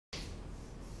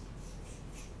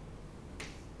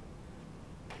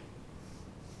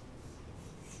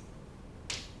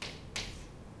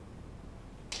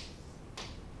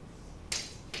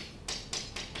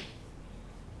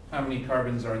how many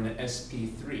carbons are in the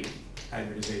sp3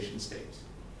 hybridization state?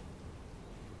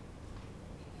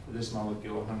 For this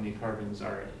molecule, how many carbons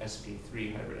are sp3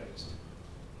 hybridized?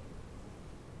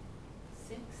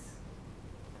 6.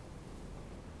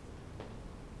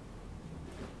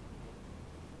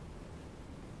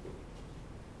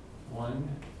 1,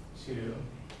 2,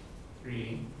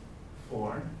 3,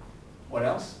 4. What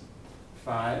else?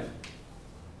 5.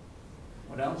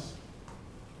 What else?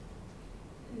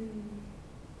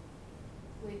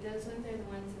 Wait, those ones are the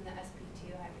ones in the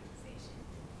sp2 hybridization.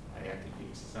 I got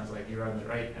confused. It sounds like you were on the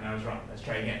right and I was wrong. Let's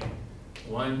try again.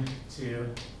 1,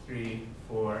 2, 3,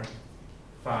 4,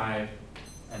 5,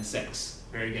 and 6.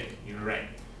 Very good. You were right.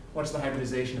 What's the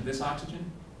hybridization of this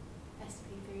oxygen?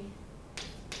 sp3.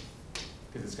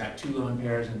 Because it's got 2 lone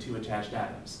pairs and 2 attached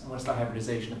atoms. And what's the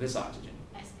hybridization of this oxygen?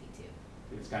 sp2.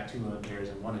 Because it's got 2 lone pairs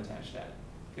and 1 attached atom.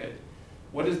 Good.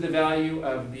 What is the value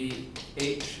of the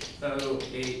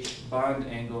HOH bond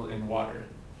angle in water?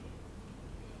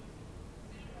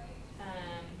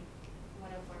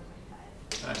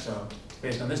 104.5. So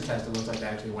based on this test, it looks like I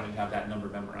actually wanted to have that number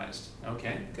memorized.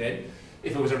 Okay, good.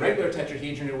 If it was a regular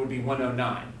tetrahedron, it would be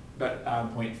 109, but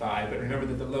 0.5. But remember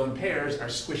that the lone pairs are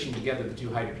squishing together the 2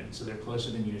 hydrogens, so they're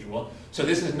closer than usual. So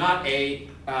this is not a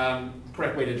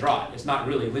correct way to draw it. It's not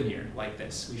really linear like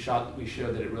this. We showed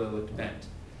that it really looked bent.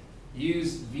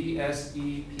 Use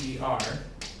VSEPR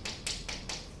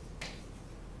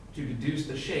to deduce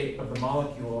the shape of the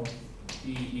molecule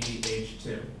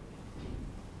DEH2.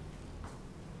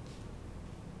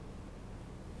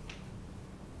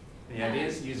 Any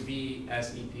ideas? Use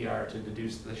VSEPR to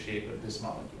deduce the shape of this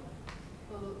molecule.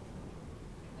 Well,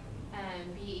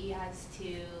 BE has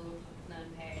 2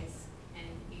 lone pairs, and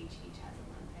each has a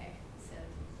lone pair. So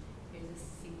there's a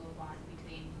single bond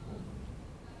between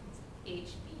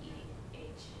H, BE,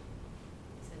 H.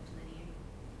 So it's linear.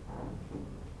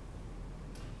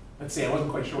 Let's see, I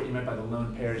wasn't quite sure what you meant by the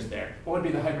lone pairs there. What would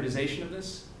be the hybridization of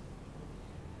this?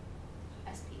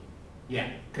 SP.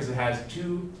 Yeah, because it has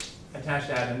 2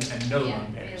 attached atoms and no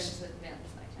lone pairs. Valence with valence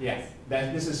electrons.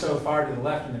 Yeah, this is so far to the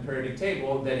left in the periodic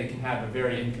table that it can have a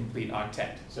very incomplete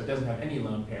octet. So it doesn't have any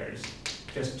lone pairs,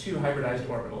 just 2 hybridized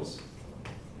orbitals.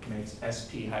 It makes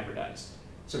sp hybridized.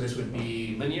 So this would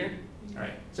be linear. All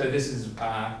right, so this is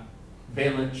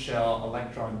valence shell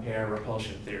electron pair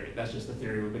repulsion theory. That's just the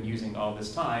theory we've been using all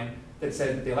this time that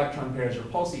said that the electron pairs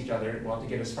repulse each other. Well, to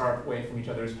get as far away from each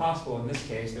other as possible, in this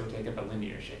case, they would take up a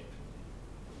linear shape.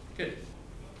 Good.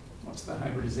 What's the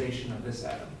hybridization of this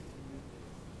atom?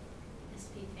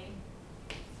 SP3.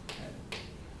 Okay.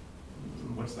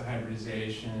 What's the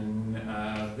hybridization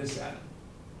of this atom?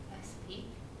 SP.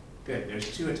 Good. There's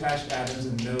 2 attached atoms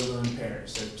and no lone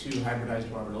pairs, so 2 hybridized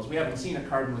orbitals. We haven't seen a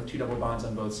carbon with 2 double bonds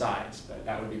on both sides, but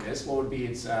that would be this. What would be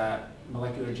its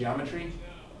molecular geometry?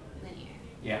 Linear.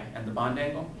 Yeah, and the bond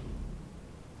angle?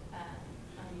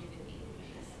 180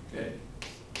 degrees. Good.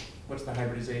 What's the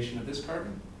hybridization of this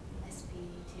carbon?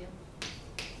 SP2.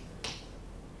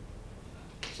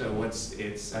 So what's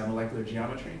its molecular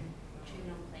geometry?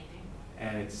 Trigonal planar.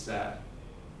 And its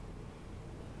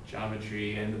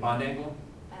geometry and the bond angle?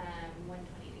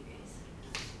 120 degrees.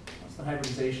 What's the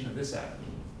hybridization of this atom?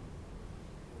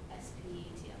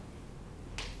 SP2.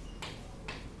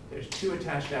 There's 2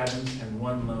 attached atoms and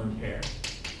 1 lone pair.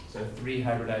 So 3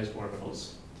 hybridized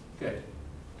orbitals. Good.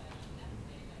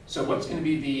 So what's going to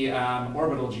be the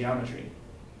orbital geometry?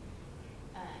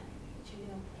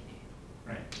 Trigonal planar.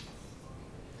 Right.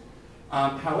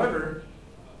 However,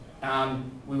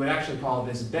 we would actually call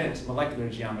this bent molecular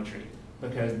geometry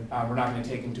because we're not going to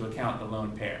take into account the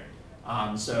lone pair.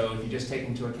 So if you just take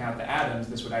into account the atoms,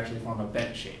 this would actually form a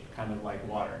bent shape, kind of like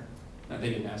water. Now, they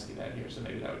didn't ask you that here, so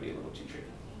maybe that would be a little too tricky.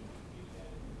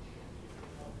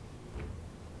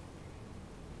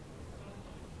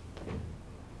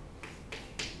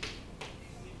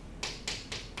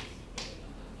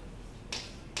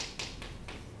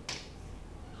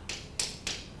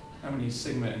 How many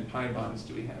sigma and pi bonds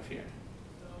do we have here?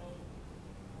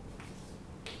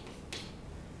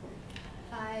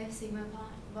 5 sigma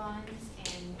bonds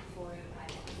and 4 pi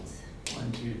bonds.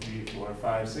 1, 2, 3, 4,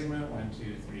 5 sigma, 1,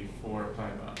 2, 3, 4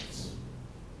 pi bonds.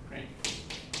 Great.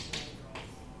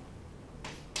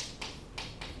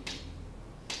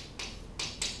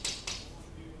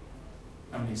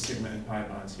 How many sigma and pi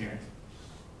bonds here?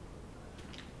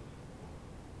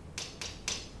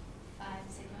 5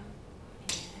 sigma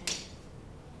and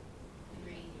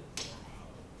 3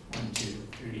 pi. 1, 2,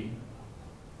 3.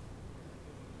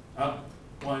 Up.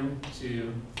 1,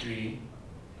 2, 3,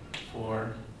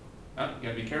 4. Oh, you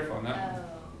gotta be careful on that one.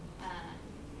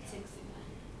 6 sigma.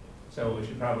 So what we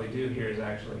should probably do here is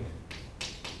actually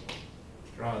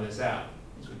draw this out.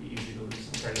 This would be easy to lose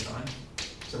some credit on.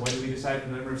 So what did we decide for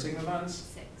the number of sigma bonds?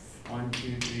 6. 1,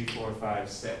 2, 3, 4, 5,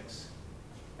 6.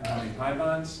 And how many pi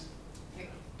bonds? Here.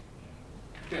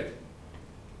 Good.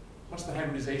 What's the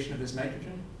hybridization of this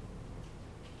nitrogen?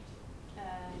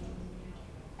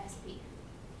 SP.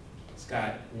 It's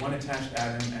got one attached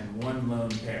atom and one lone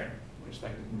pair. We're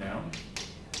expected to know.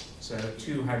 So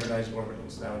 2 hybridized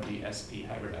orbitals. That would be sp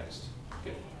hybridized.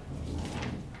 Good.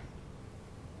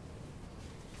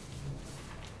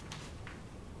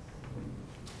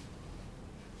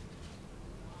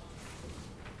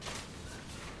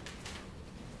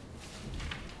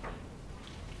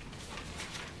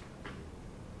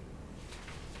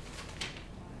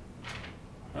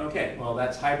 Okay, well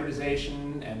that's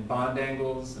hybridization and bond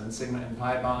angles and sigma and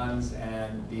pi bonds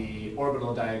and the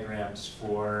orbital diagrams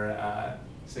for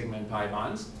sigma and pi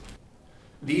bonds.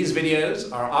 These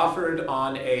videos are offered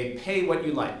on a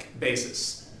pay-what-you-like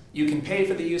basis. You can pay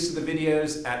for the use of the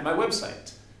videos at my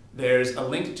website. There's a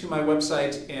link to my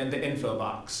website in the info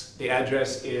box. The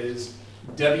address is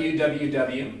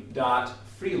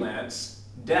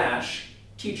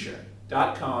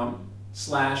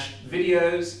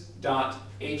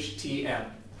www.freelance-teacher.com/videos.htm.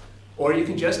 Or you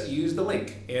can just use the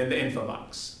link in the info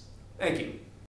box. Thank you.